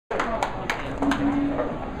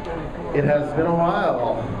It has been a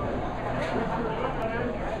while.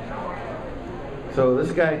 So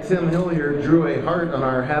this guy Tim Hill here drew a heart on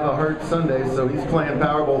our Have a Heart Sunday, so he's playing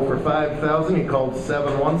Powerball for 5,000. He called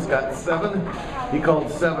 7 once, got 7. He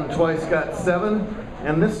called 7 twice, got 7.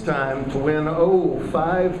 And this time, to win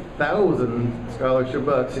 5,000 scholarship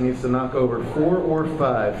bucks, he needs to knock over 4 or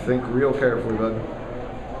 5. Think real carefully, bud.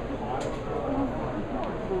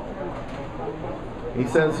 He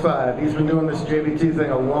says 5. He's been doing this JBT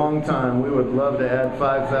thing a long time. We would love to add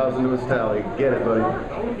 5,000 to his tally. Get it, buddy.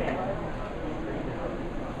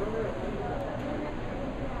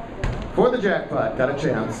 For the jackpot, got a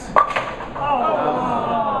chance.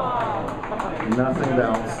 Nothing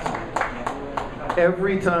bounced.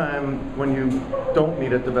 Every time when you don't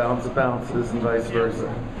need it to bounce, it bounces, and vice versa.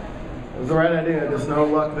 It was the right idea, just no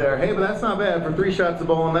luck there. Hey, but that's not bad. For 3 shots of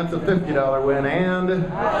bowling, that's a $50 win, and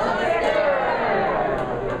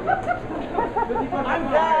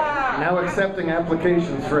now accepting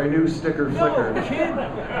applications for a new sticker flicker.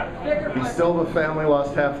 He still the family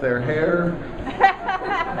lost half their hair.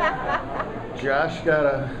 Josh got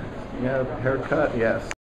a haircut, yes.